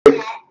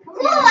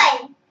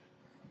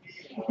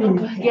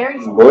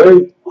Gary's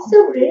boy.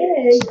 So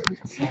big.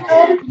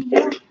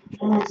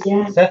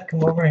 Yeah. Seth,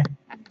 come over and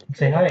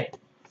say hi.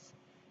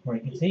 Where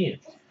you can see you.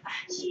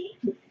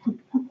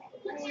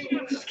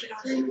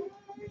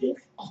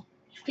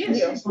 I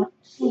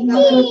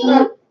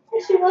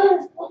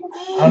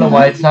don't know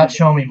why it's not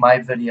showing me my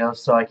video,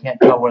 so I can't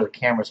tell where the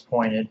camera's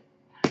pointed.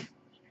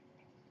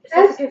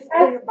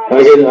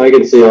 I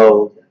can see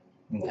all of them.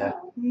 Okay.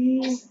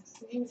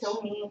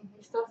 So You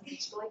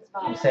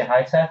say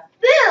hi, Seth?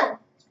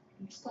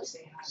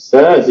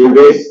 Seth, you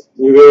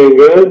being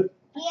good?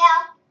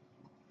 yeah.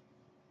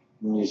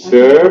 You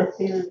sure?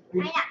 I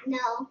don't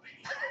know.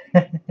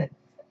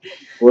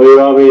 What do you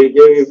want me to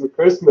give you for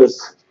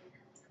Christmas?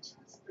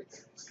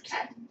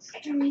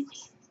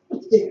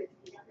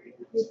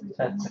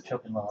 Seth, quit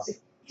choking off.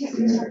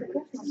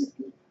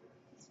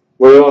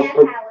 What do you want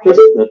for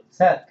Christmas?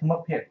 Seth, come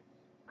up here.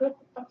 Go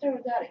up there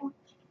with Daddy.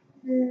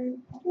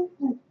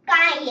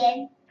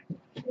 Guyan.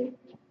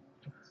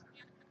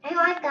 I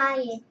want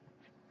Guyan.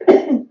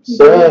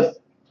 Seth,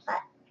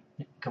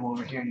 Come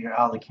over here. You're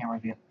out of the camera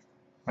view.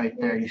 Right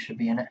there. You should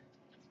be in it.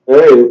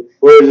 hey,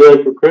 what would you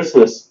like for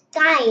Christmas?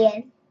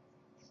 Guyan.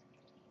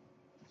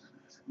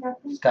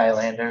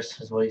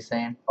 Skylanders is what he's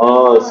saying.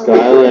 Oh,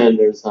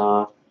 Skylanders,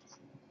 huh?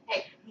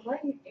 Hey, what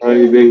are you doing? Have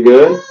you been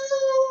good?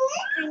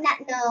 I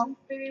don't know.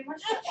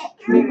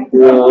 You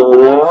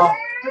don't know?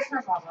 Where's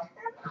her mama?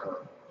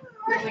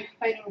 They're like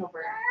fighting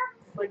over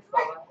like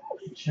Baba.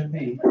 It should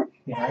be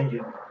behind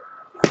you.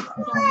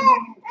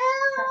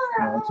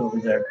 No, it's over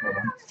there. Hold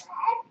on.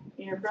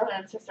 Your brother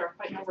and sister are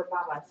fighting over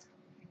Baba's.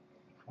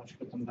 Why don't you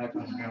put them back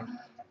on the ground?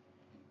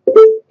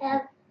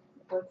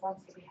 Blake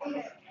wants to be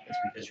happy. It's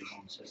because you're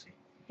going sissy.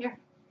 Here.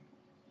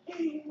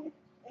 You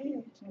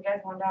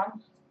guys want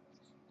down?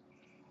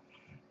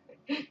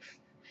 You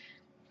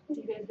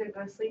guys gonna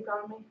go sleep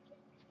on me?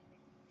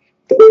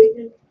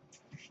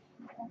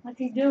 What's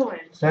he doing?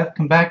 Seth,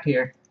 come back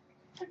here.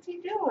 What's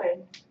he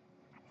doing?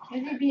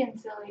 Is he being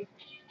silly?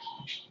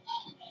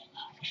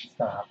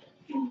 Stop.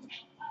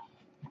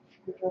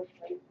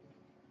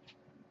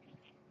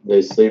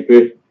 They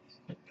sleepy?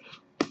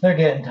 They're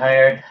getting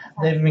tired.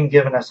 They've been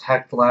giving us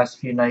heck the last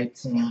few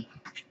nights and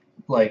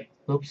like,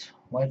 oops,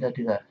 why did I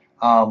do that?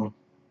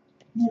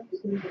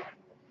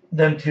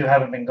 Them two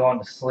haven't been going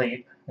to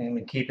sleep. They've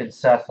been keeping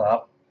Seth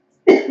up.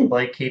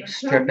 Blake keeps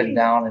stripping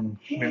down and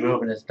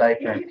removing his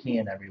diaper and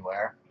peeing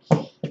everywhere.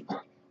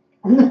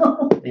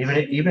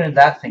 Even in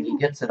that thing, he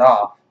gets it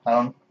off. I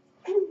don't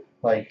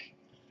like.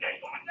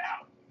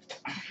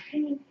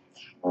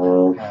 I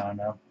don't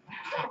know.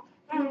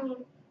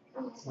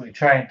 We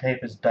try and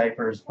tape his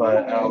diapers, but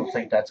I don't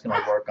think that's gonna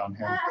work on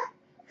him.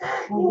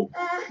 Yeah.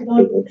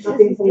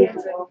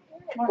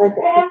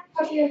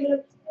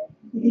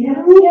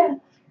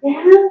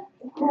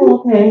 Oh,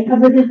 okay. How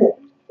big is it?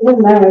 It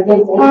doesn't matter.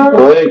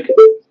 Blake,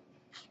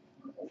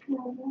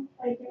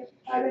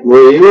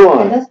 what do you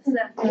want?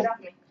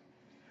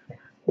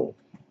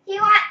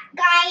 You want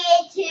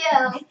Guyan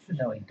too?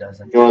 No, he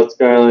doesn't. You want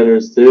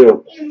Skylanders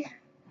too?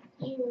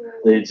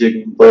 You two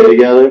can play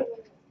together?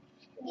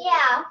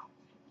 Yeah.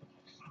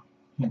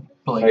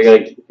 Are you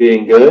gonna keep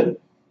being good?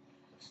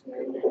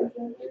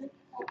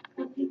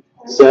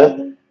 Seth?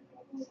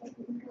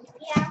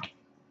 Yeah.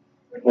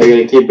 Are you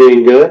gonna keep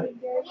being good?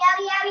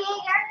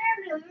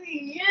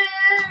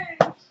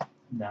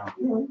 No.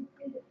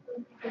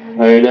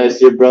 Are you nice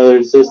to your brother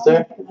and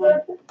sister?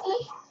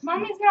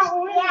 Mommy's not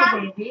holding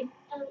the baby.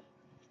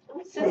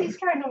 Sissy's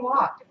trying to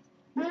walk.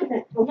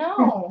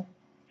 No.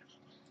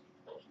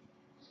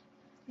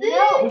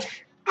 No.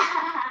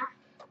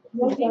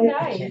 Be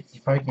nice.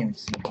 You probably can't even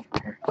see me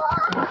from here.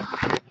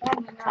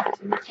 I'm not.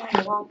 She's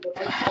trying to walk.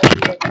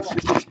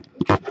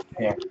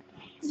 Here.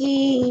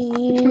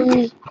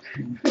 Get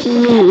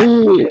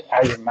it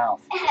out of your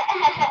mouth.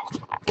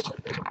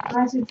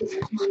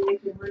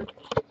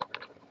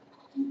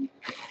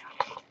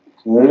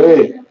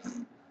 Hey.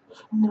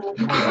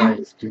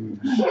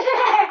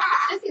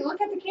 Sissy, look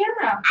at the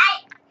camera.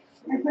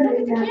 Look at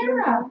the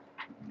camera.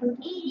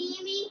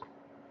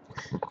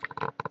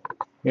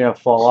 You're gonna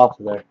fall off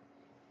of there.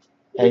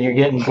 And you're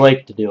getting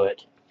Blake to do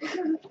it.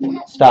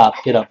 Stop.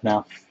 Get up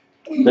now.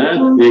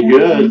 That'd be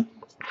good.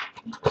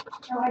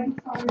 I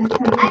got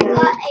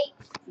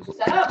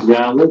a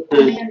Yeah,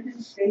 listen.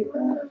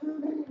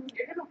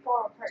 You're gonna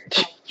fall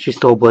apart. She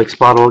stole Blake's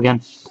bottle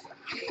again.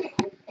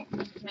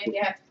 Maybe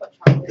I have to put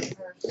chocolate in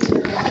her.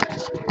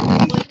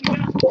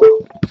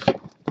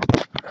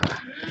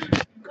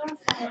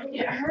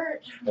 It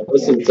hurt.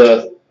 Listen,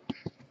 Seth.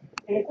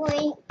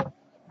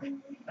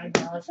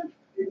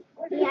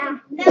 Yeah,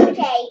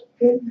 milkshake.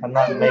 I'm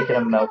not making a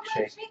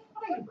milkshake.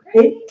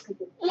 Yeah,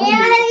 I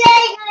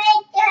like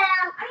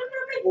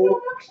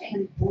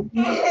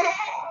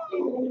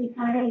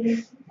Yeah, it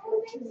is.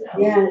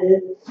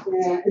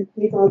 Yeah,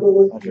 it's all the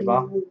way. Want your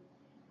mom?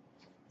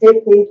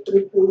 Please.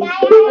 Can I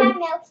have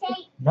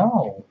milkshake?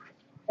 No.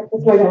 That's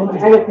why I don't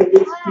think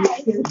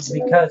it's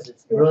Because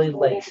it's really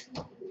late.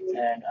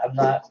 And I'm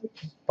not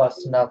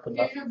busting out the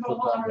nuts with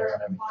thunder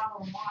and everything.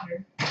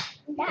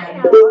 That's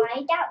not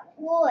why. That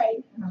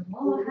would.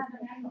 Oh, I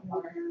haven't had no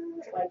water.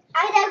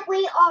 I just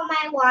read all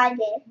my water.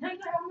 No, you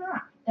have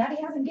not. Daddy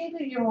hasn't given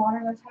you your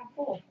water. That's half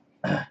full.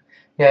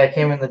 Yeah, I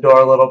came in the door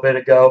a little bit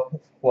ago.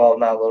 Well,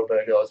 not a little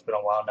bit ago. It's been a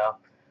while now.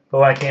 But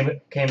when I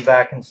came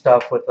back and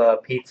stuff with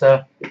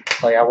pizza,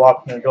 like I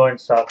walked in the door and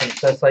stuff, and it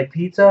says like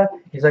pizza.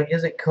 He's like,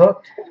 "Is it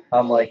cooked?"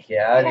 I'm like,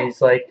 "Yeah." And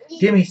he's like,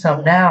 "Give me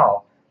some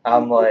now."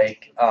 I'm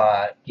like,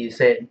 "You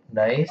say it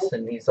nice?"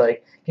 And he's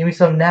like, "Give me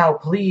some now,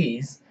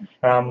 please."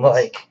 And I'm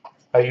like,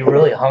 "Are you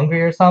really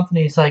hungry or something?"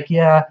 He's like,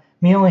 "Yeah,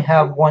 me only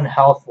have one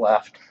health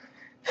left."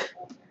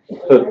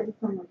 That's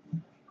fun.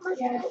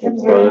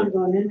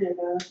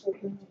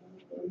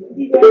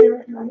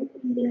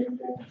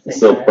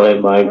 Still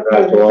playing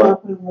Minecraft a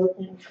lot.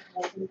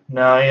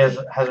 No, he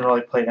hasn't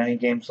really played any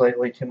games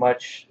lately too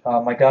much.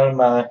 I got him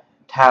a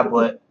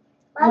tablet,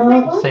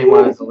 same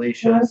one as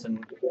Alicia's,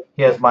 and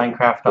he has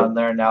Minecraft on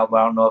there now, but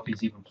I don't know if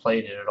he's even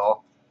played it at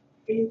all.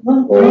 You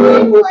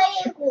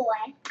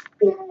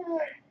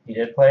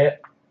did play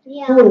it?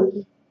 Yeah.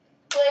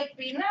 Blake,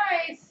 be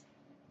nice.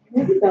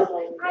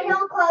 I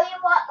don't call you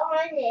what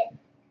on it.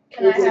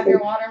 Can I have your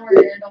water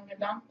where you don't get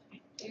dumped?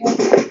 You're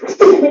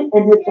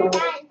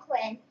not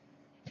Quinn.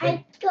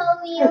 I told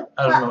you what I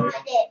don't know. on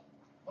it.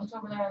 What's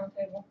over there on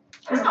the table?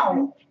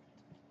 Ow.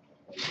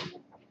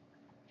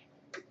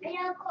 I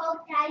don't call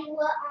Daddy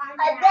what on it.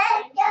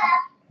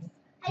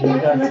 I You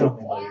got just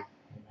something later.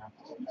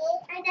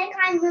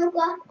 I move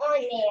up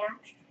on there.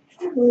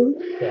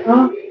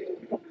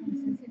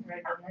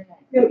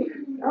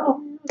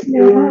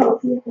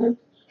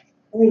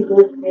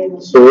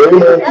 Sorry?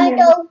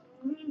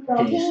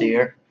 Can you see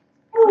her?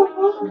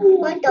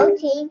 What those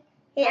team?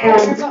 And I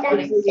just sat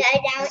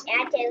down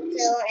at the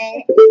floor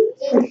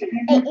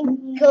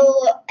and go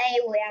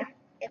everywhere.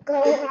 It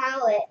go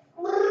how it.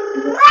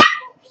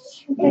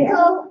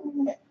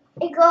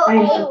 It go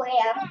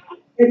everywhere.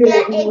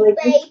 That is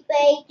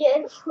very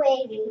just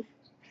crazy.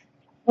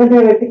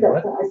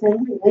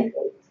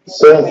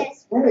 Seth,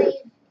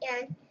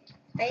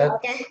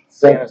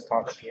 Santa's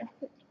talking to you.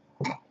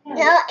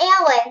 No,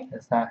 Aaron.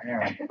 It's not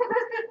Aaron.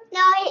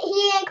 No,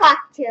 he in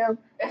costume.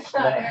 It's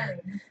not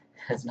Aaron.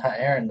 It's not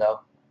Aaron though.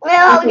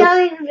 No,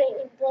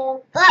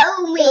 no,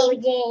 what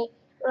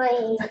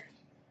me?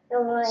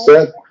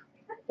 Seth,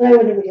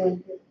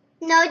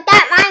 No,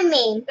 that my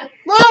me.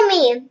 What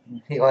me?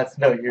 He wants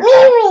to know your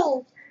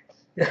Me.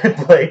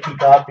 Blake, he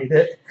copied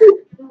it.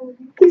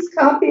 He's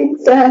copying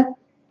Seth.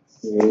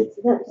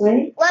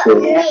 Right? What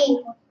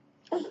me?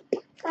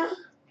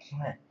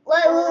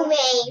 What? What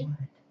me?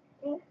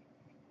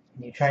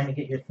 You trying to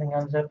get your thing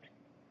unzipped?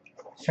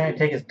 He's trying to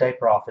take his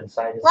diaper off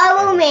inside his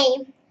What bed.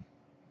 me?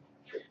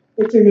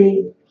 What's your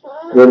name?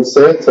 then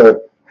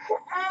Santa.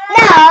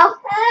 No.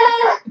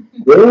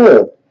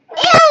 Yeah,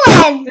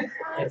 Aaron.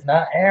 It's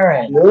not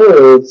Aaron.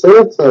 no, it's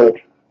Santa.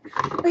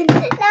 No, get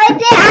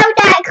out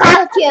that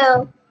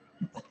costume.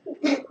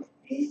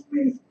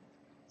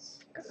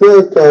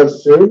 Santa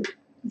costume.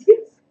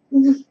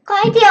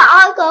 Going to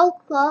all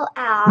go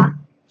out.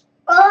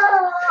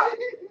 Oh.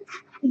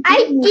 I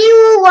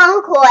do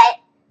one quit.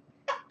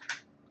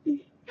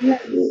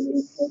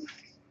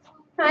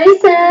 Hi,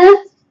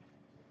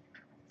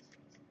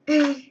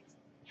 Seth.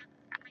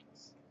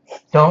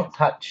 Don't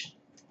touch.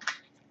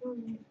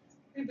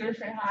 You gonna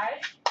say hi?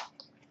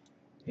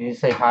 You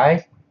say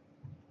hi?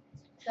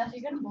 Seth,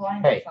 you're gonna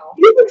blind Hey.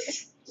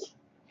 yourself.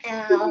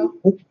 Oh.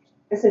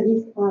 I said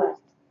he's hot.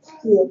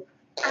 Yeah.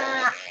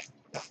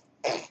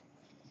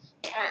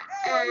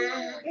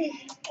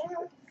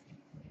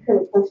 He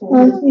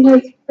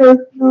has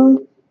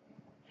personal.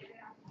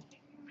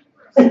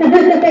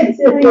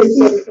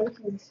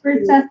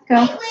 Where'd Seth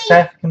go?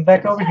 Seth, come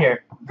back over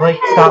here. Blake,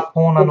 stop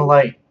pulling on the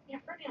light. Yeah,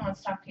 Brittany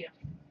wants to talk to you.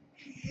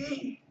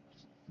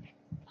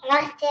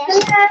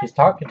 She's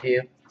talking to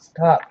you.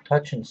 Stop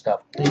touching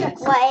stuff, please.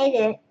 What is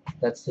it?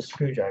 That's the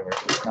screwdriver.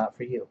 It's not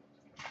for you.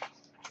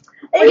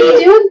 What are you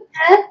doing,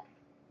 Seth?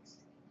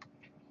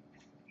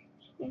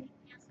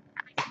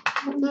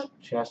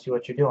 She asked you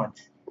what you're doing.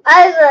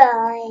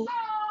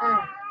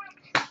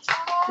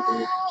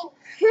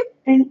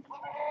 And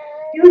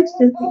you look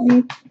stupid at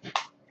me.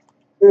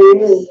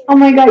 Oh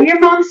my god, your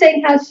mom's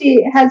saying how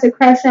she has a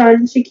crush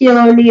on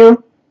Shaquille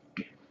O'Neal.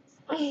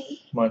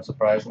 Won't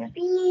surprise me.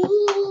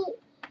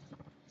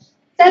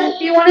 Seth,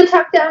 do you want to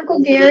talk to Uncle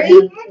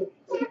Gary?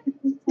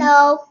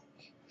 No.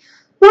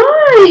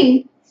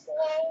 Why?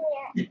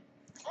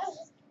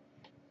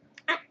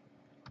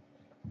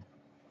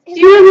 Do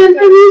you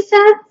remember me,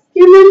 Seth? Do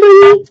you remember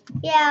me?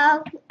 Yeah,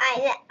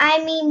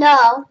 I mean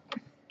no.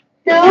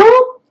 No?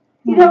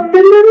 You don't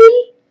remember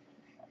me?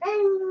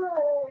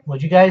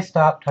 Would you guys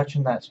stop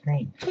touching that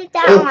screen? Sit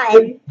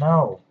down.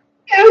 No.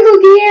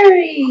 Uncle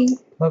Gary!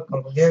 Look,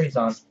 Uncle Gary's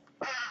on.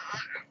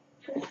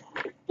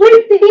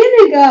 Where'd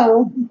Hannah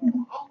go?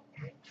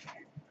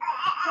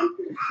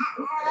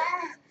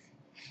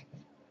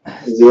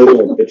 Is he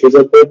looking at pictures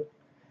up there?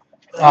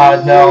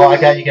 No, I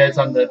got you guys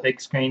on the big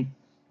screen.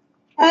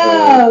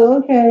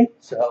 Oh, okay.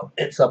 So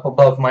it's up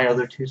above my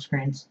other two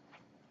screens.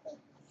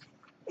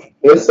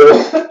 Hey,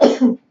 Seth.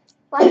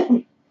 What?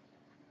 Do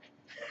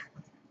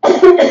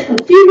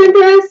you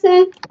remember us,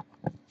 Seth?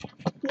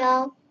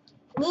 No.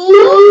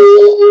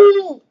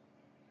 No.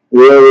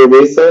 You remember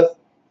me, Seth?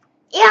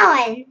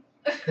 Ellen.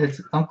 It's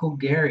Uncle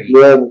Gary.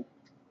 Yeah.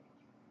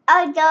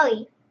 Oh,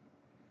 Joey.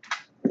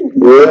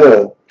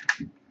 Yeah.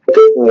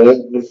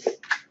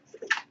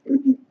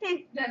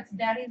 That's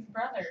Daddy's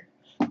brother.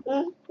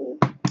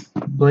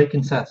 Blake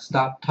and Seth,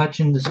 stop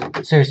touching this.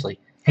 Seriously,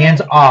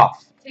 hands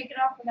off. Take it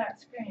off of that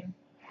screen.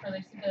 Or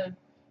they see the.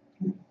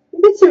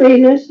 Look at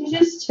Serena. She's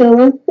just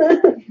chilling.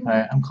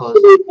 Alright, I'm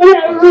closing.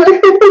 Whatever.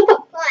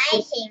 Well,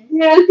 icing.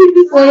 Yeah, she's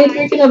just laying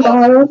drinking a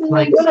bottle. She's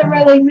like, whatever,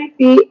 I like my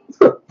feet.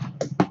 So,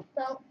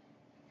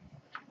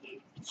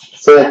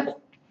 Seth.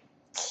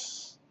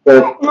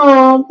 Seth.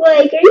 Oh,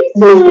 Blake, are you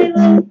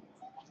smiling?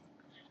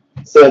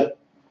 Seth.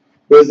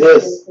 Who's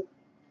this?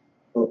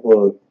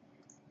 Oh,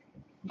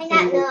 I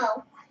not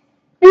know.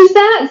 Who's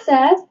that,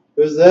 Seth?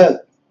 who's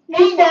that?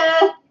 Hey,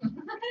 Seth.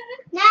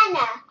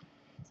 Nana.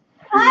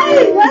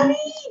 Hi, buddy.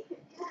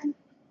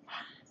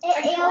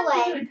 I told you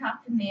Ellen. to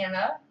talk to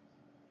Nana.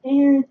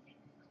 And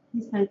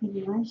he's my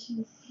baby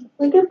lashes.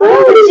 Look at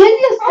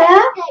Virginia,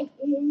 Seth.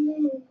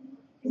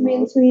 You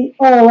mean sweet.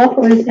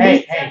 Oh,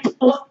 Hey,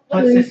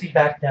 put Sissy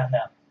back down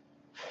now.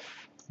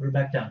 We're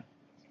back down.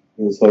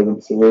 He's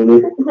hugging Serena. I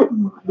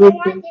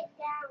want it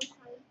down.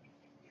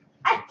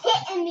 I'm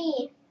hitting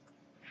me.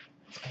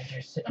 And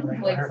you're sitting right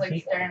And where Blake's her like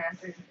feet staring are.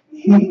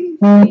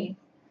 at me.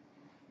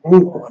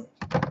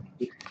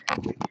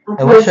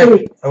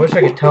 I wish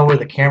I could tell where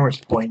the camera's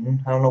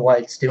pointing. I don't know why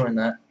it's doing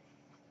that.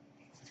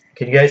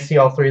 Can you guys see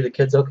all three of the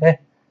kids okay?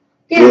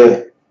 Yeah.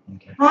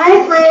 Okay.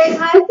 Hi, Blake.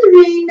 Hi,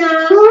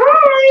 Serena.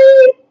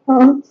 Hi.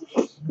 Oh,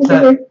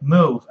 Seth,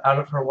 move out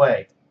of her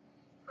way.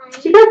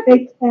 she got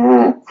big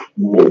fat.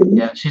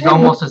 Yeah, she's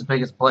almost as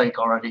big as Blake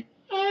already.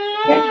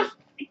 Yeah,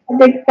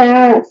 big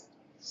fat.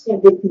 She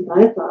had big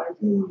eyebrows.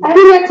 I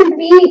haven't got to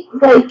meet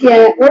Blake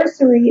yet, or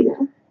Serena.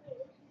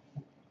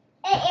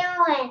 Hey,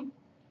 Ellen.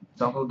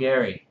 It's Uncle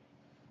Gary.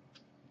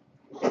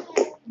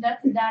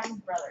 That's Daddy's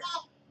brother.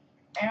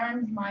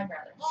 Aaron's my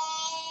brother.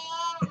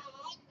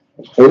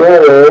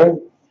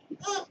 Hello.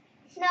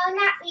 No,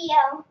 not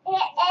Leo.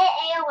 Hey,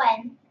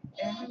 Ellen.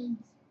 Aaron's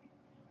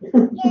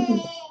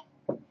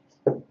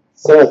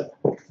Seth.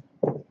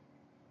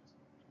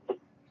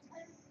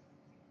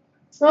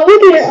 Oh,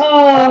 look at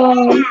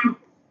her.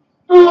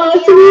 Oh,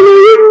 Serena,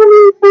 you're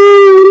having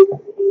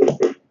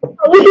fun.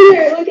 Oh,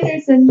 look at her,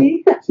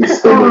 Cindy. She's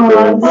still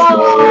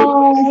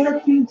Oh, she's so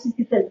cute. She's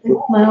got that big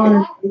smile on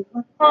her face.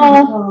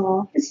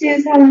 Oh, she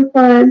is having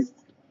fun.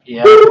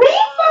 Yeah.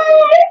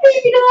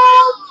 Baby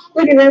doll.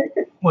 Look at her.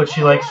 What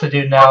she likes to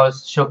do now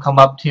is she'll come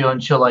up to you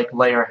and she'll like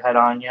lay her head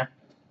on you.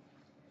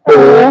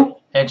 Oh,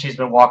 And she's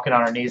been walking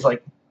on her knees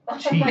like, my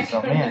jeez,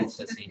 oh man, goodness,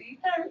 Sissy.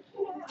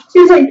 she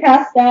was like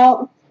passed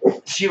out.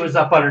 She was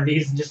up on her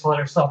knees and just let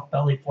herself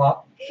belly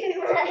flop.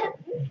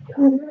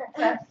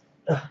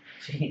 Ugh,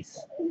 jeez.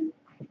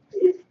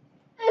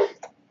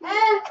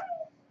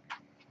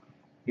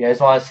 You guys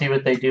want to see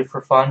what they do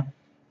for fun?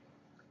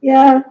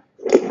 Yeah.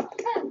 Oh,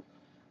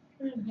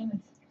 goodness.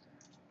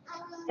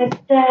 It's,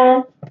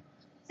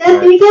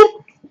 Seth, you get?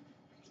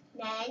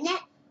 Nana.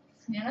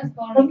 Nana's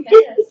going to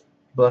kiss.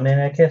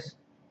 Banana kiss?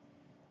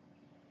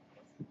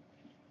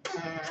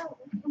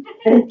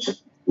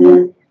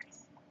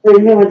 We're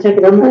going to check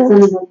it out.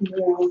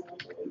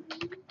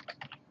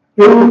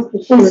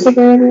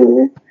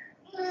 Instagram.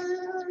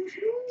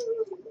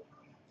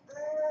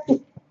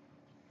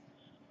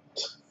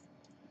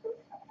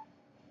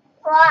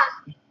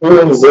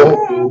 Who's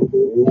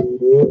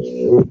that?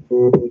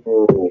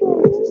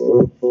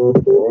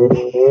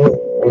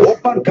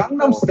 Oppa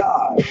Gangnam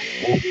Style.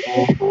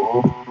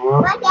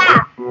 What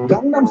out?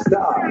 Gangnam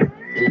Style.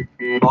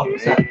 Oh,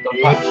 Seth,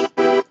 don't touch.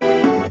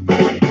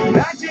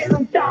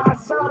 낮에는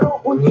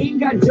따사로운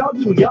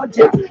인간적인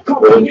여자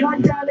커피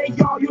한 잔에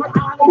여유를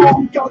아는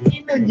품격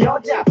있는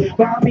여자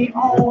밤이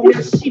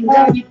오면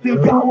심장이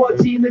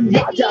뜨거워지는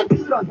여자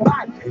그런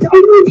반전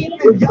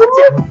있는 여자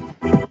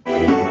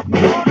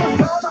너를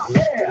선호해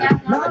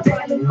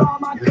낮에는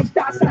너만큼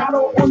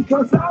따사로운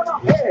그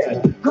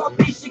선호해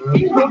커피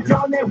식기도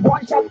전에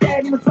원샷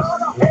때리면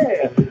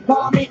선호해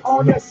밤이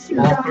오면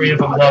심장이 All three of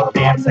them love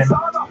dancing.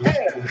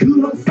 선호해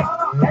그런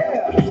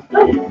선호해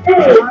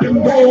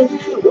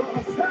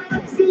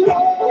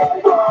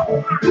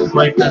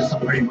Blake does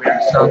some pretty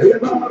weird stuff.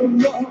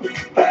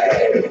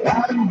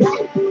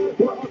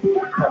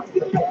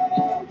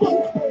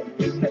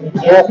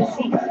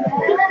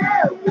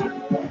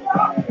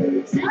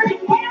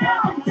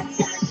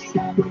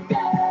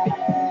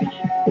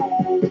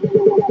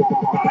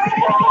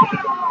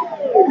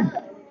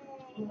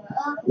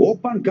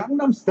 Oppa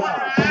Gangnam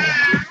Style.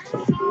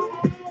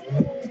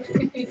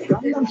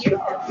 Gangnam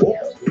Style.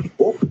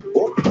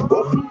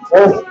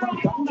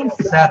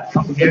 Seth,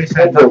 Uncle Gary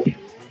said talk to you.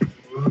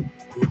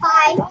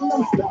 Hi.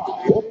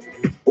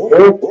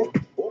 Oh,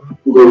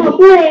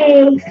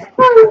 Blake.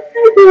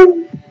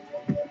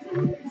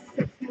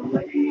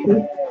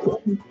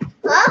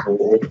 Huh?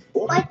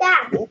 What's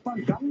that? What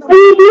are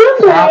you doing,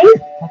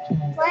 Blake?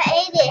 What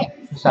is it?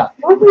 What's up?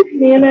 What was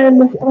Nana in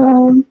the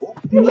phone?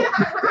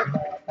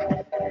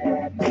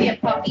 See a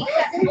puppy,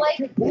 Blake?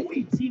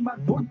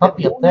 The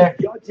puppy up there.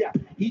 Hey,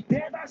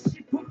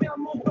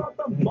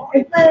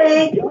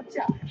 Blake.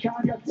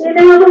 You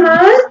know a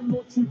hug?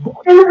 You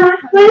know a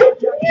hug, Blake?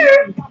 Come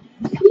here.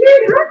 Come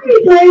here, hug me,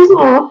 Blake.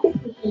 Aw. Come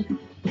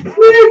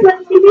here,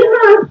 Blake. Give me a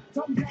hug.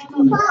 Give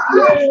me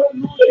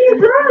a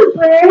hug,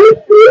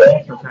 Blake.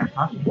 Please.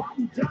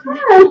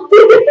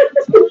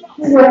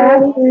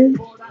 Hug.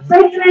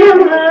 Blake, can I have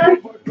a hug?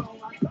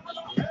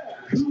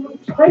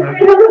 Blake, can I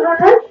have a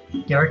hug?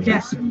 Give her a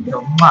kiss.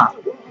 Go, ma.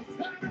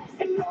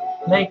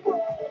 Blake.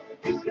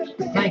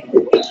 Blake.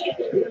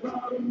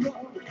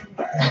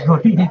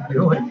 What are you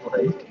doing,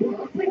 Blake?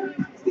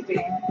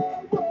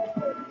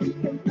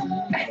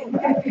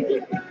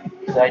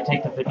 Did I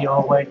take the video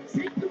away?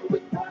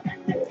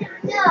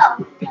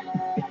 No.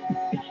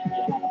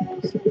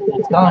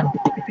 It's gone.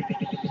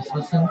 Just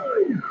listen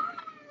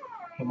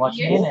and watch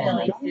You're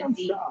Nana. silly,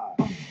 sissy.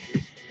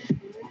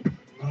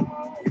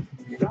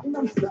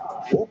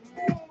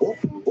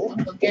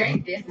 Uncle Gary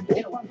did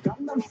too.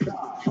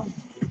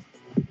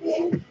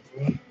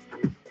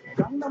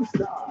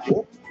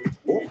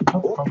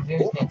 Oh,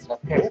 here's dancing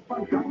up here.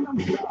 What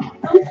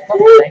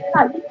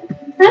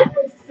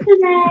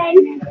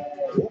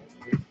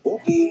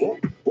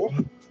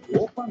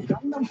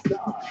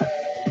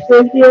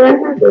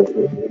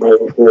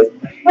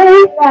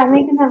is that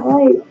making that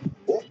light?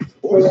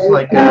 This is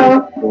like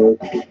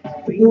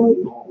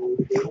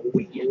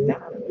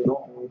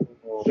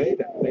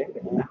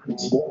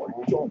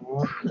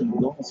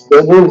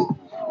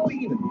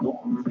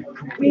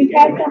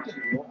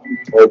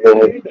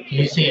Okay. Can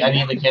you see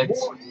any of the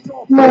kids?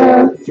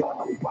 No.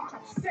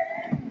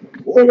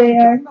 There they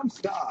are.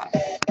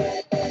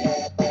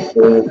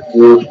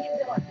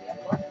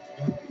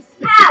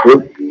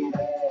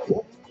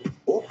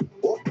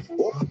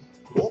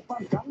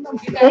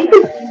 Thank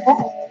you.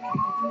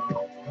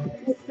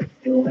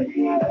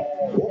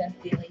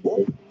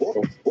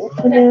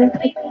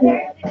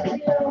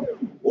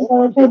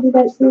 I tried to do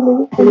that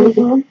too.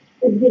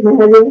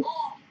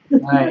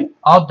 Alright,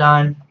 all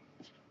done.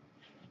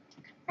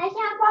 I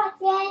can't watch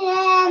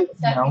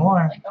it. No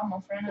more. Like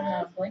almost ran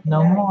out of Blake.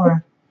 No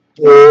more.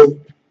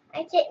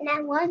 I did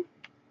that one.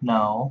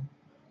 No.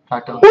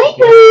 Talk to Blake,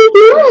 what are you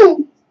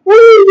doing? What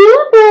are you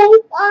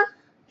doing,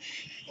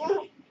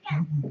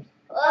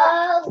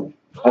 Oh.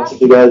 After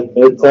you guys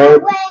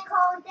bedtime? Wake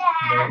on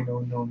that. No.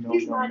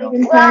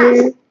 I'm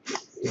tired.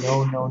 No.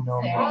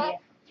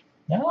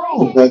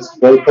 No. That's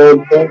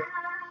bedtime time?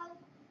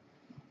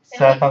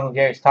 Seth, Uncle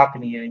Gary's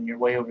talking to you and you're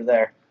way over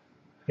there.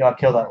 You want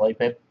to kill that light,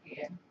 babe?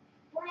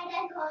 Why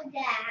they call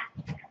that?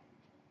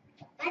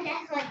 Why they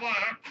call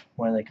that?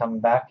 When are they coming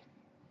back?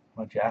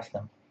 Why don't you ask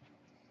them?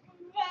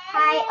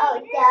 Hi, oh,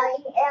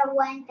 Daddy, and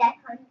when they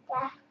call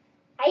that?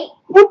 Hi.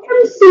 We'll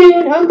come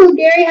soon. Uncle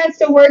Gary has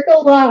to work a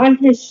lot on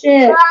his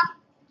ship.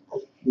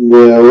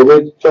 Yeah, we're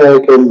going to try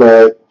to come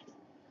back.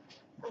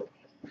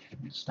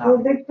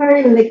 Stop. They're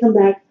tired when they come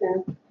back,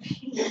 Seth.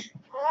 Did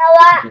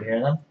you hear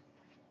them?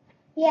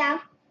 Yeah.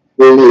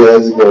 Really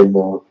has again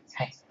now.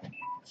 Hey.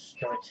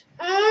 Do it.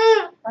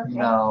 Okay.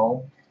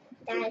 No.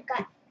 I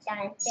got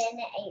something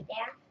in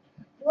there.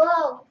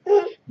 Whoa.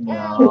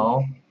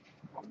 No.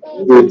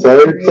 You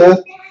tired,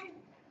 Seth?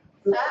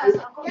 No.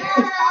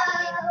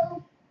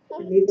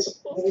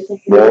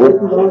 No?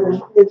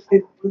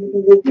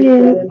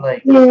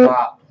 Blake, Yeah.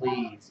 stop,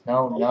 please. No.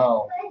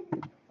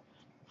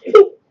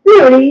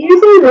 No, you're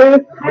so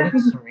rude. Where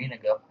did Serena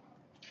go?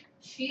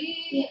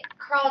 She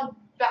crawled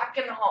back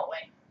in the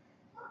hallway.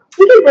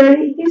 Look at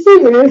Bernie. You're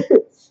so rude.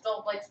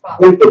 Stole Blake's spot.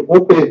 Wait, the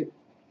puppy.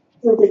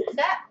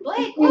 That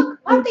Blake,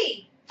 look,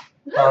 puppy.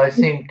 Oh, I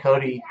seen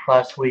Cody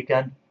last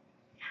weekend.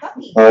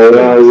 Puppy. Oh,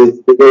 yeah, it's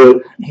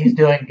good. He's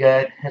doing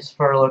good. His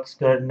fur looks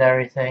good and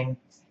everything.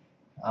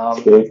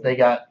 Good. They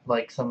got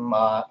like some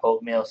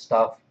oatmeal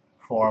stuff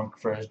for him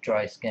for his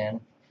dry skin.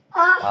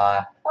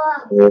 Yeah.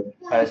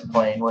 I was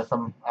playing with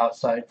him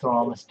outside,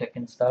 throwing him a stick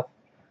and stuff.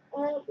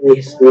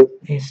 It's good.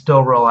 He's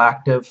still real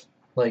active.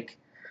 Like,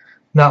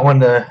 not when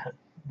the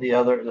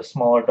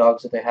smaller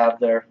dogs that they have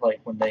there, like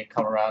when they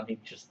come around, he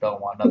just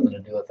don't want nothing to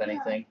do with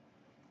anything.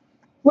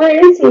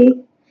 Where is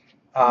he?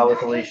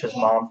 With Alicia's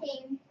mom,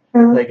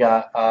 Oh. they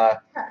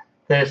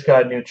just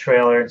got a new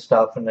trailer and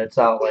stuff, and it's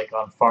out like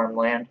on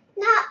farmland.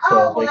 Not So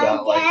all they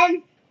got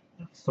one,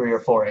 like 3 or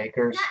 4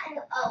 acres.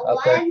 Not all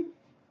out there. one.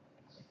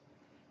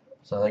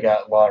 So they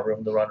got a lot of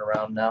room to run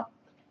around now.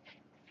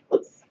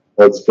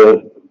 That's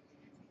good.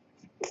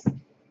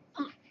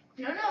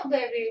 No,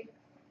 baby.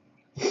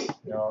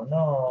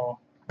 No.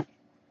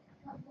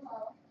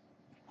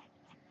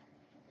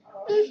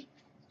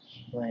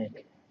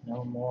 Like,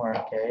 no more,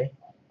 okay?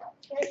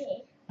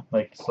 Okay.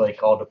 Like, it's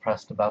like all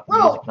depressed about the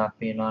music not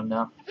being on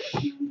now.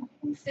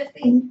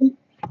 Sissy.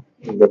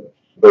 The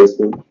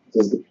basement.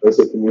 Is the place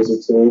of the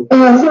music soon?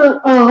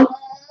 Oh.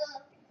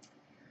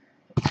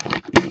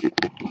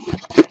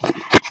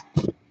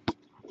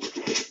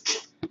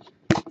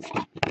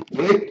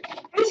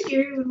 I'm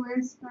scared when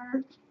we're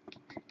scared.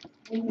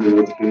 Yeah,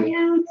 that's good.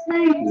 Yeah, it's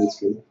nice. That's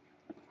good.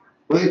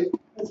 Wait.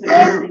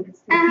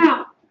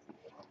 Ow.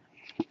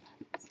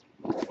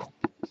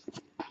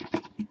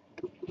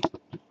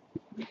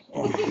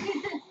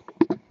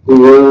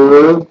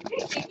 Whoa.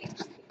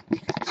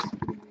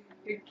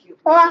 You're cute.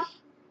 Oh,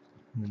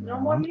 No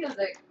more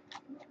music.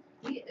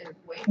 He is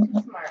way too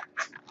smart.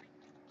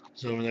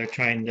 He's over there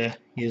trying to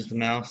use the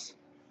mouse.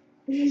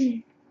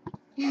 See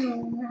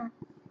you.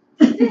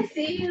 He's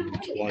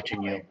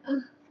watching you.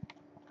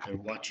 They're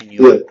watching Is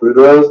you. that fruit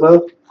around his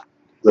mouth? Is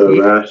that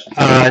a rash?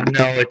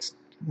 No, it's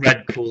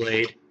red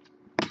Kool-Aid.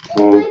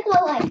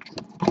 Oh.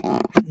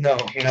 No,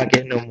 you're not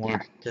getting no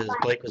more. Because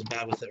Blake was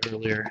bad with it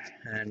earlier,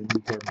 and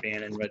we're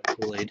banning red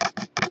Kool-Aid.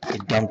 He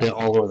dumped it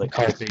all over the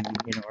carpet.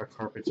 You know, our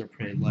carpets are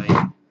pretty light.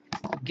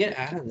 Get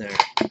out of there.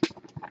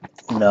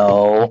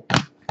 No.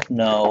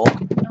 No.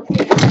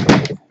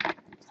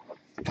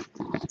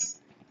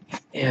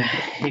 Yeah,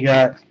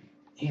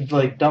 he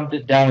like dumped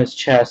it down his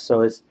chest,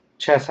 so his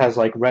chest has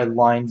like red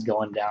lines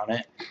going down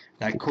it.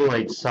 That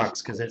Kool-Aid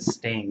sucks because it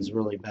stings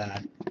really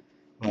bad.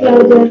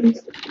 But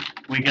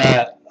we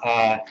got,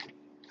 I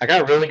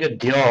got a really good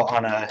deal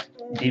on a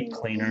deep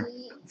cleaner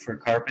for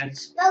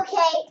carpets.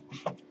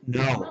 Okay.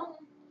 No,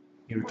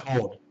 you were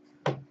told.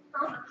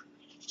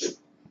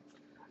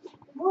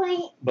 Boy.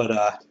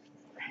 But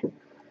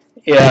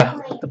yeah,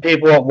 the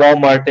people at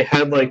Walmart, they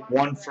had like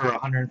one for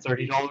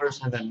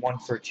 $130 and then one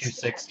for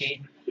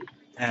 $260,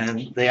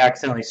 and they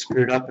accidentally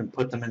screwed up and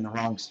put them in the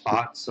wrong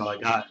spot. So I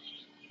got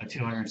a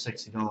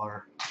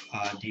 $260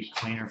 deep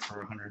cleaner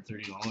for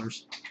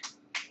 $130.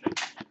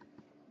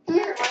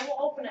 Here, I will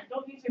open it.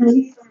 Don't use your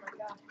teeth. Oh my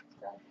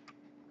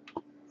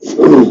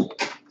god.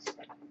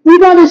 We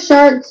bought a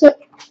shark, so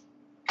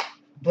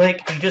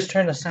Blake, you just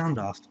turned the sound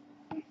off.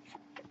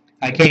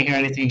 I can't hear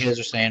anything you guys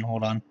are saying.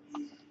 Hold on.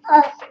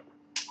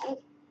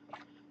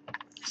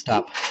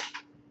 Stop.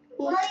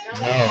 No.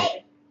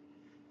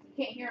 You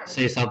can't hear him.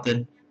 Say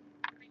something.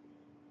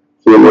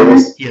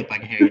 Yes. Yep, I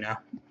can hear you now.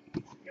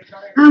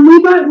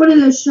 we bought one of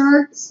those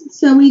sharks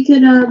so we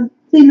could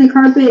clean the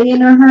carpet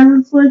and our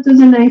hardwood floors.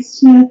 Those are nice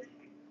too.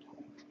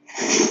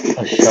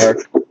 A shark?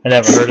 I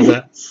never heard of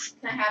that.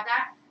 Can I have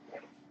that?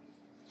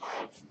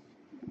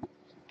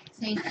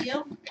 Thank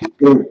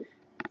you.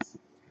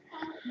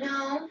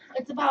 No,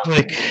 it's about.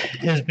 Like,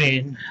 his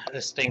being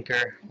a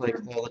stinker, like,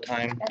 all the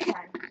time. That's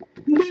fine.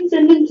 You can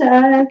send it to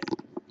us.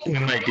 We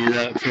might do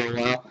that for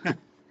a while.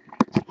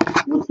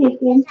 We'll take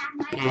him.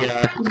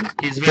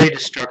 He's very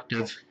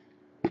destructive.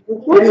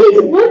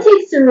 We'll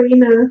take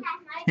Serena.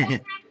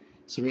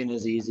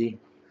 Serena's easy.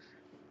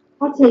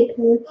 I'll take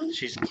her.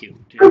 She's cute,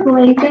 Oh, too.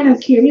 Blake, I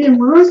don't care. Neither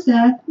more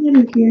Seth. I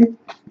don't care.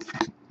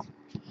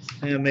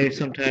 Yeah, maybe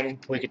sometime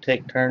we could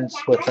take turns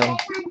with them.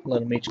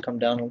 Let them each come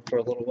down for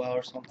a little while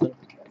or something.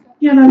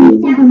 Yeah,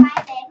 that'd be fun.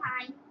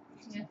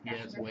 Yeah,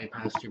 it's way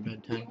past your Do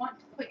bedtime. you want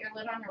to put your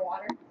lid on your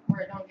water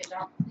where it don't get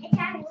dark?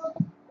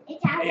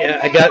 Yeah,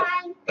 I got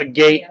a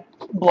gate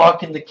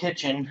blocking the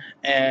kitchen,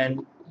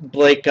 and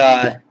Blake,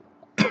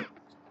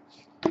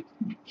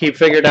 he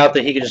figured out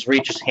that he could just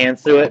reach his hand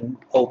through it and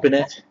open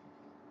it,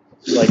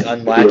 like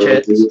unlatch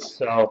it.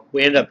 So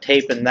we ended up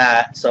taping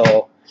that,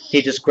 so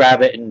he just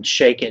grab it and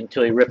shake it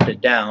until he ripped it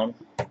down.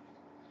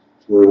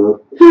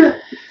 So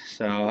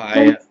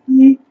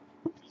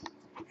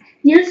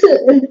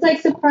It's like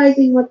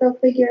surprising what they'll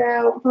figure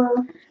out,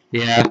 huh?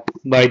 yeah,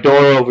 my door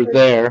over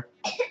there,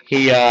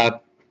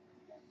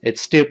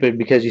 it's stupid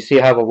because you see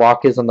how the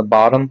lock is on the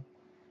bottom?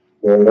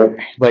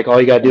 Like, all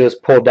you gotta do is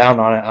pull down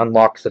on it,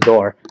 unlocks the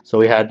door. So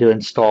we had to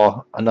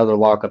install another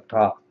lock up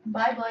top.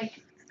 Bye,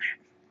 Blake.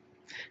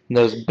 And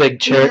those big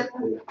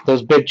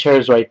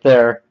chairs right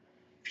there,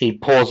 he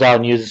pulls out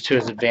and uses to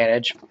his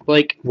advantage.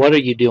 Blake, what are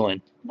you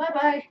doing? Bye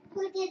bye.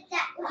 Who did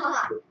that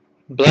lock?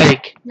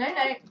 Blake. Night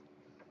night.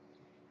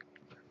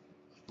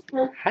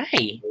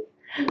 Hi.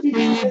 What are you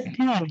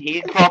doing?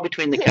 You crawl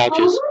between the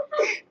couches.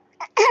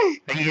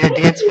 Are you gonna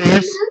dance for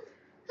us?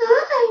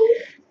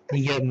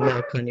 You got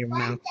milk on your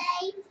mouth.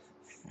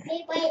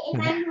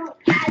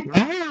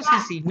 No,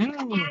 sissy, no.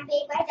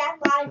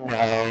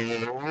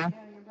 No.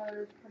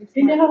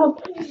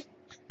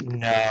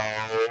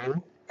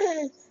 No.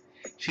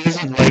 She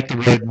doesn't like the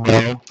red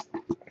no.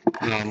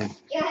 Like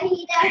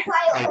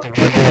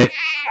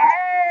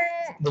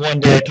the one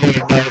day I told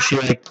her no, she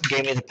like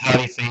gave me the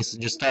pouty face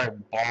and just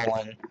started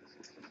bawling.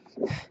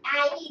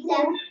 I need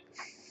to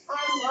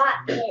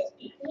unlock it.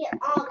 You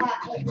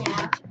unlock it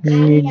now. What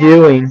are you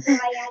doing?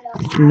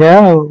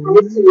 No.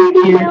 What are you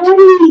doing?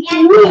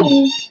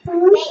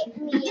 Bake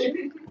me.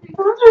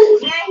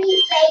 And he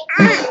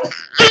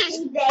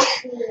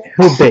baked me.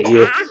 Who bit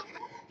you?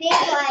 Big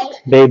boy.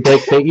 Babe,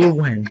 Blake bit you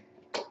when?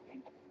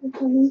 Not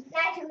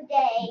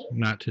today.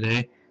 Not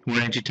today. Why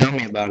didn't you tell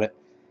me about it?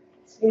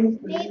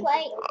 Big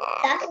boy.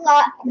 That's a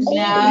lot.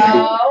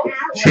 No.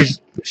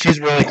 She's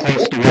really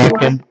close to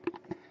walking.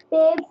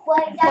 Big boy.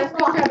 That's a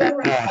lot.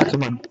 Ah,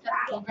 come on.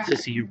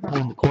 Sissy, you're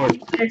pulling the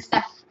cord. There's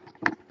Seth.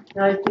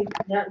 I think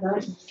that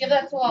nice. Give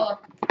that to Lola.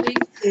 Please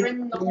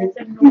bring the whole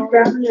thing You normal.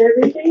 grabbing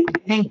everything?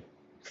 Hey,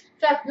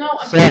 Seth, no,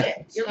 I Seth, get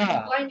it. You're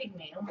stop. blinding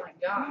me. Oh my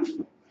gosh.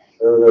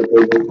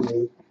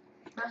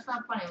 That's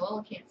not funny.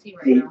 Lola can't see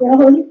right now.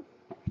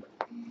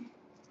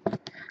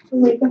 Oh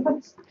my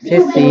gosh.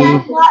 Sissy.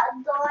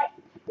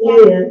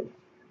 Yeah.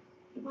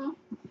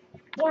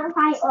 And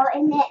I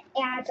open it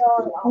and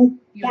all.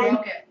 You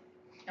broke it.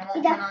 I won't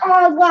He turn just on.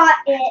 all got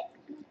it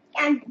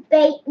and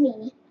bait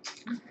me.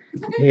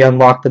 He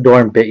unlocked the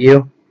door and bit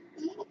you.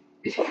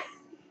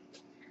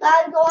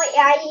 The door,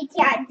 yeah, he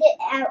can't get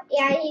out.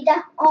 Yeah, he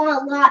just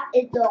all got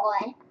the door.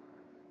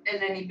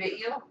 And then he bit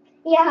you?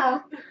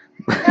 Yeah.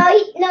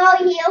 No,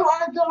 he on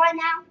the door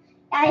now.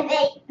 That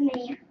bait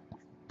me.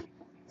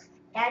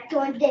 That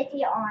turned this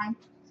on.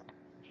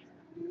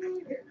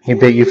 He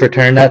bit you for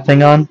turning that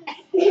thing on?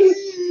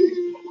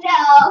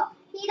 No,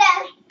 he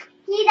done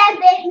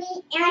bit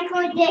me and I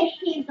turned this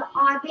thing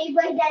on. Maybe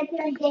I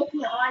turned this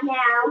thing on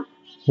now.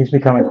 He's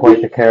becoming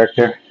quite the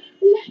character.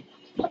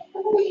 I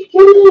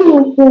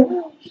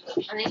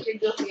think you're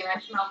goofy and I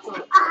smell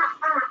food.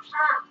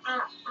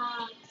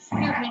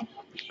 Excuse me.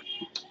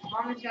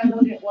 Mama's gotta go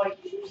get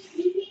wipes.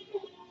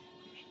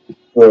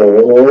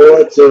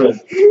 What's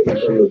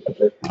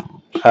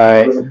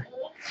Alright.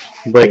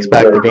 Blake's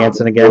back to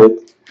dancing again.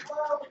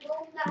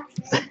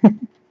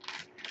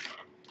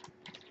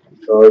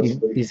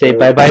 You say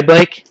bye-bye,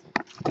 Blake?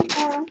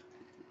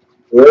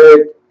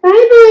 Wait,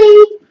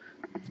 Bye,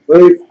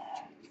 wait.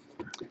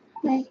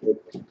 Blake.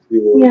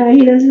 Yeah,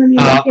 he doesn't even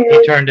Oh, care.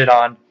 he turned it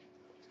on.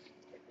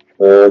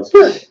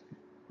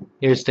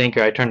 You're a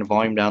stinker. I turned the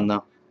volume down,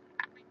 though.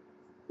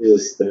 He's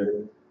just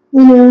staring.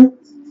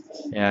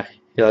 Yeah,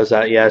 he does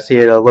that. Yeah, see,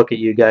 it'll look at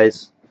you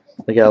guys.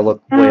 They gotta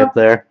look way up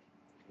there.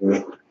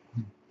 Do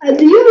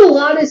you have a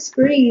lot of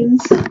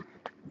screens?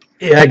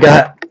 Yeah, I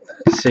got.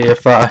 Let's see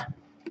if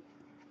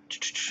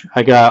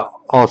I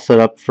got all set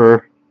up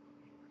for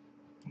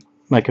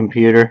my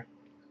computer.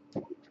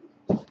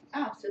 Oh,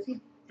 sissy.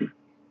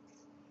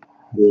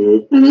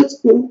 Oh, that's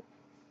cool.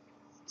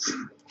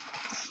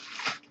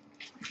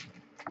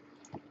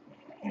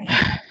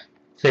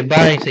 Say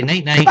bye. Say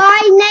night night.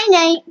 Bye, night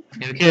night.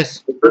 Give a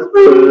kiss. Love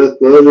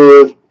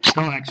you.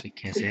 Don't actually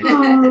kiss it.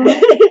 Oh.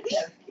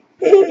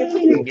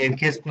 Give a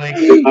kiss, Blake.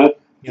 You want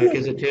to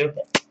kiss it too?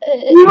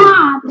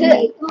 Yeah,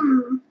 Blake.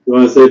 You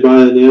want to say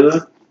bye to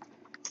Nana?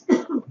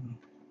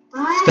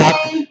 Stop.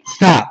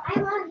 Stop.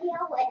 I want to hear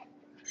it.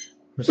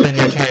 We're sitting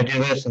here trying to do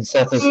this, and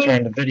Seth is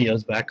turning the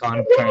videos back on,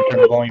 trying to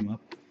turn the volume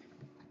up.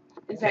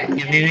 Is that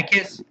Give me a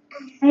kiss.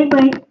 Hey,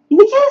 Blake. Give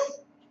me a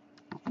kiss.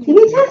 Give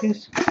me a kiss.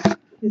 Kiss.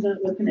 He's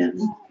not looking at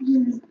me.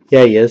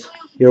 Yeah, he is.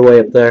 You're way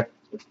up there.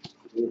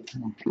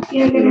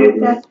 Yeah,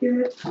 that's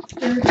your.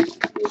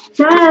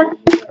 Dad.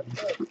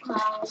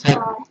 Seth,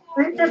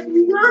 Where's that?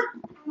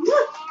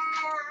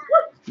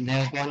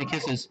 now go on your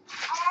kisses.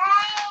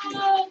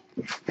 Oh,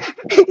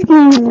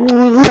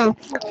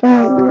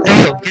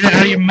 get it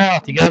out of your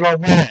mouth. You got it all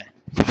wet.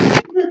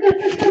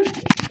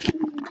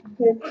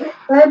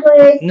 Bye,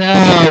 Blake.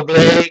 No,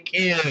 Blake.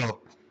 Ew.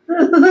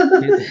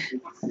 Ew,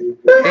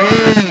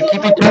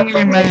 keep your tongue in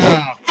your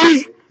mouth.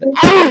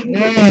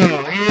 No,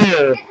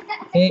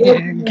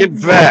 ew. Get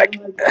back.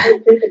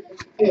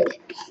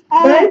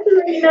 Bye,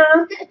 Serena.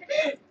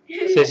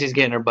 Sissy's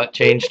getting her butt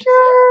changed.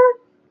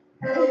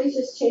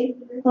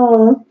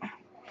 Oh.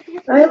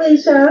 Hi,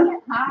 Alicia.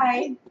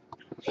 Hi.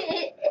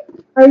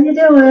 How you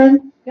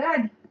doing?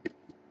 Good.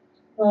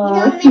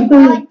 You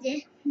don't make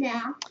this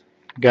now.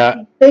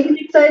 Got. Making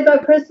you excited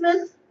about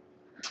Christmas?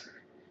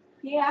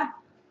 Yeah.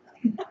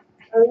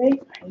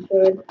 Alright.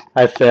 Good.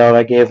 I failed.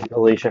 I gave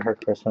Alicia her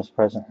Christmas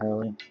present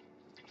early.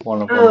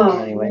 One of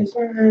them, anyways.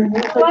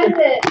 What is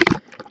it?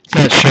 It's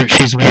that shirt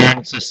she's wearing.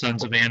 It's the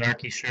Sons of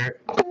Anarchy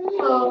shirt.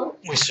 Oh.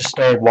 We just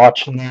started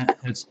watching that.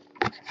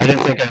 I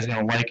didn't think I was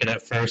gonna like it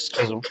at first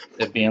because of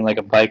it being like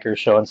a biker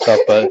show and stuff,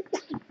 but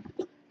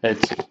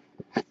it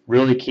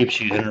really keeps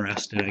you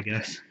interested, I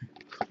guess.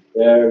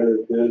 Yeah, it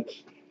is good.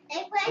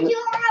 They put you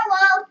on a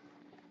wall.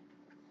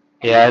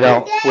 Yeah, I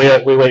don't.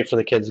 We wait for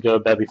the kids to go to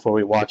bed before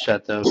we watch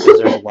that though, because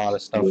there's a lot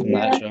of stuff in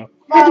that show.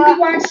 Have you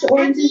watched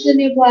Orange is the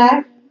New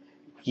Black?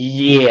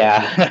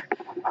 Yeah.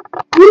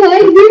 We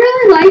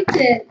really liked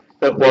it.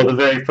 Well, the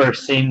very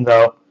first scene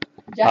though.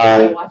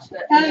 Jessica watched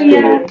it. Oh,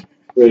 yeah.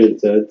 Pretty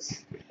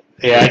intense.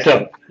 Yeah,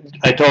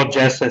 I told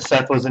Jess that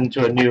Seth was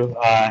into a new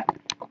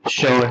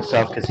show and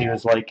stuff because he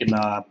was liking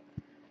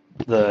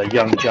the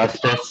Young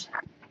Justice,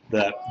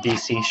 the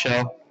DC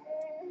show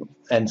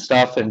and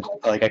stuff, and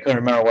like I couldn't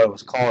remember what it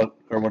was called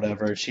or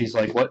whatever. She's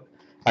like, "What?"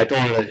 I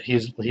told her that he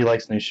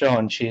likes the new show,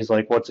 and she's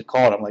like, "What's it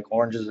called?" I'm like,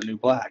 "Orange is the New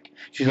Black."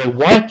 She's like,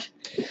 "What?"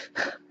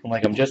 I'm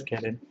like, "I'm just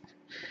kidding."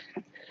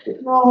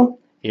 No.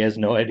 He has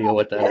no idea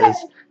what that is.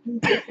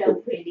 You're so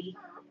pretty.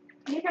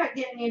 You're not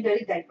getting me a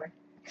dirty diaper.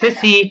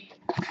 Sissy.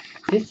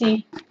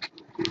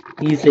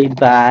 You say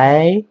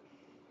bye.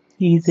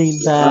 You say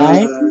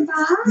bye.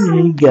 There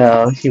you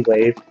go. She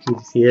waved. Did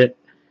you see it?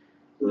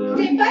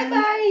 Say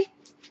bye-bye.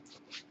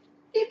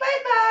 Say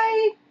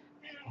bye-bye.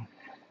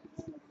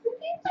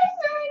 Say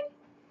bye-bye.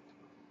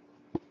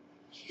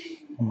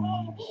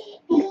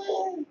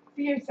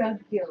 You're so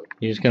cute.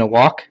 You just gonna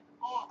walk?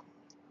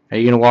 Are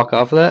you gonna walk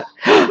off of that?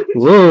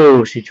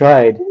 Whoa, she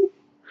tried.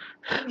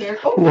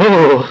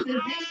 Whoa.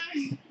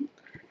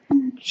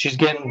 She's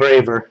getting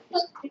braver.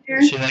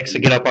 She likes to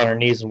get up on her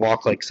knees and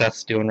walk like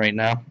Seth's doing right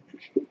now.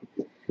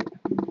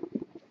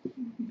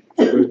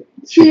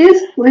 She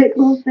is quite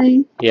little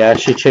thing. Yeah,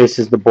 she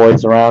chases the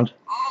boys around.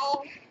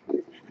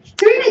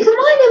 Serena, come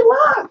on and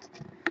walk.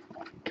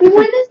 We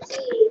want to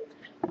see.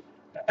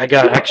 I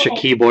got an extra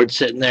keyboard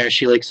sitting there.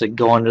 She likes to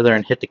go under there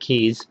and hit the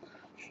keys.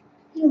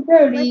 You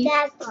dirty.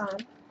 What's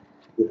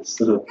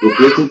that from?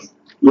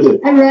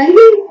 I'm ready.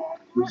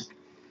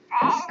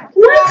 Come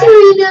on,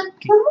 Serena.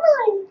 Come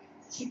on.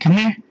 Come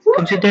here.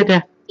 Come to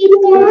Dada.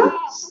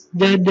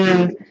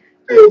 Dada.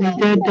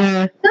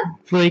 Dada.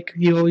 Blake,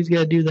 you always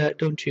gotta do that,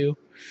 don't you?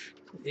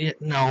 Yeah,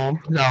 no, I'm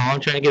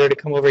trying to get her to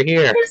come over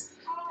here.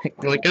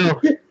 Let go.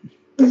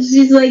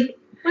 She's like,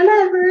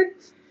 whatever.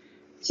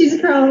 She's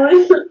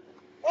crawling.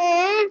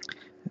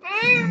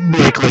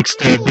 Blake likes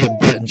to be a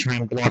butt and try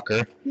and block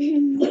her.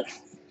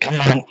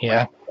 Come on,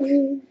 yeah.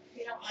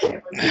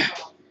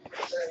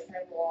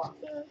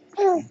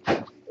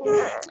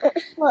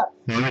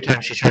 Every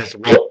time she tries to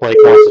walk, Blake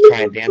wants to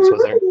try and dance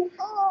with her.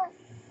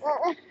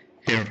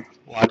 Here,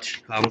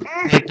 watch.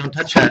 Blake, don't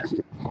touch that.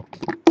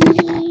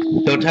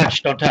 Don't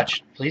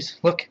touch. Please,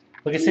 look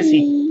at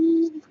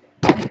Sissy.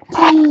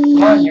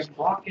 Come on, you're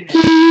blocking it.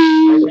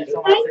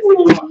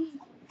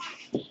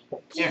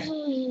 Here,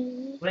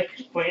 Blake,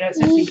 point at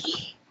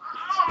Sissy.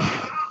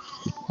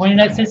 Point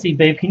at Sissy,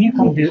 babe. Can you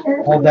come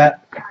hold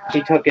that?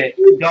 He took it.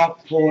 Don't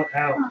pull it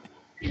out.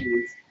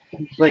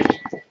 Blake.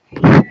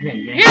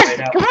 Yes,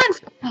 right come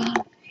on.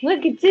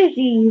 Look at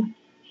Sissy.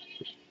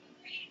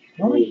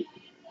 Come on,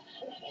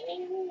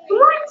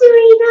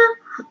 Serena.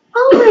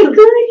 Oh my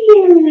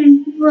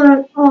goodness.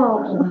 Look.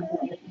 Oh.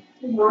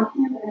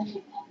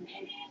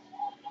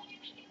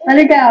 Let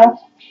her go.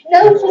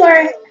 Go for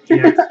it.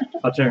 Here,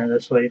 I'll turn her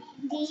this way.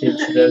 See what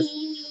she does.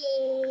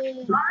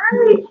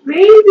 Alright,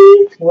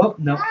 baby. Whoop,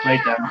 nope, right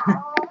down.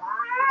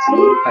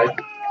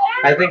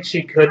 I think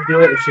she could do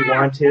it if she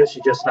wanted to.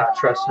 She's just not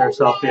trusting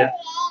herself yet.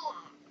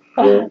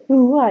 Oh,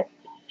 what?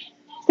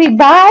 Say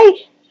bye.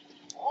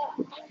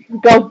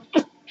 Go.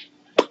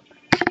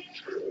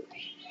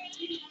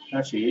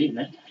 Now she's eating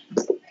it.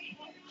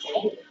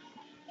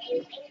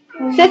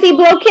 Sissy,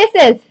 blow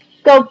kisses.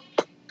 Go.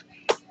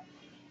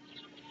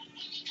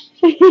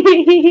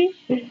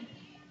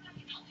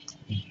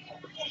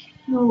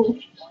 No.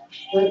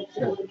 Would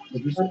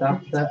you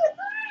stop that?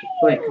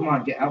 Blake, come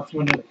on, get out from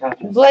under the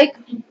couches. Blake.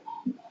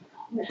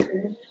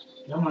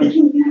 Come on.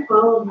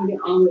 Follow me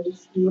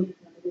always.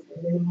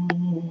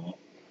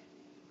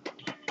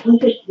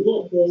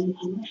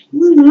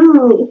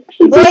 No.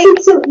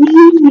 It's so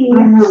easy.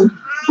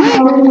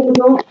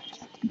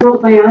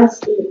 Don't by us.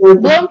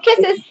 Blow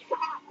kisses.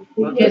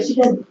 Blow kiss.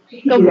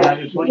 Go.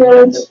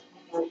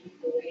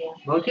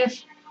 Blow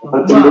kiss.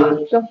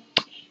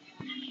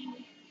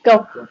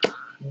 Go.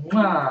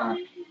 Mwah.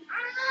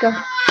 Go.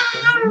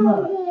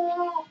 Mwah.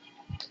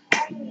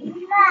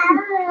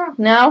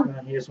 No?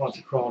 And he just wants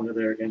to crawl under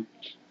there again.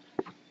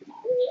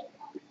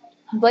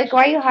 Blake,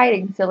 why are you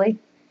hiding, silly?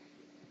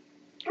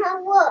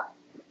 Look.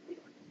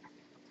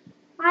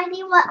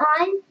 Hiding what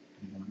on?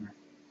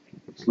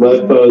 My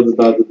phone's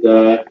about to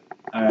die.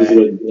 Alright.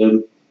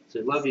 Alright.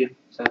 Say love you,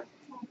 Seth.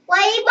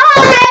 Wait,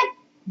 bye!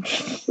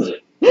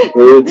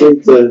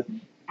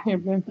 Here,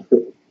 babe.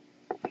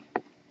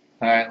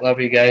 Alright, love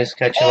you guys.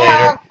 Catch you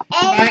later.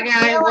 Bye,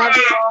 guys. Love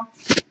you all.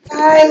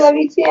 I love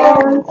you too.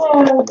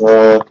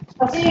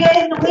 I'll see you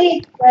guys in a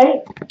week,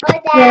 right?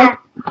 What's that?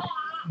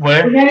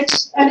 Where? In a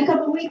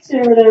couple of weeks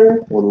or whatever.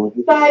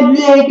 Bye,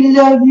 Blake.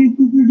 Love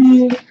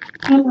you.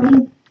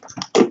 I'm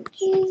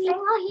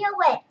not here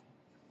with.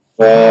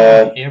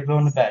 You're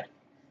going to bed.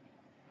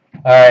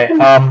 Alright,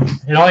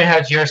 it only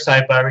has your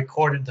side, but I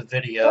recorded the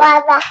video.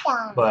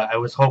 But I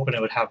was hoping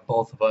it would have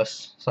both of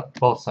us,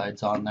 both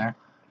sides on there.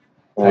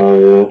 I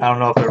don't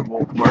know if it will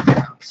work.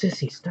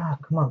 Sissy,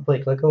 stop. Come on,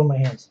 Blake, let go of my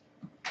hands.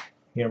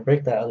 You're going to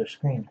break that other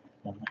screen.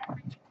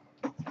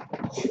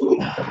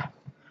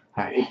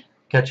 Alright,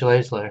 catch you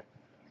later.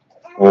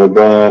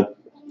 Bye.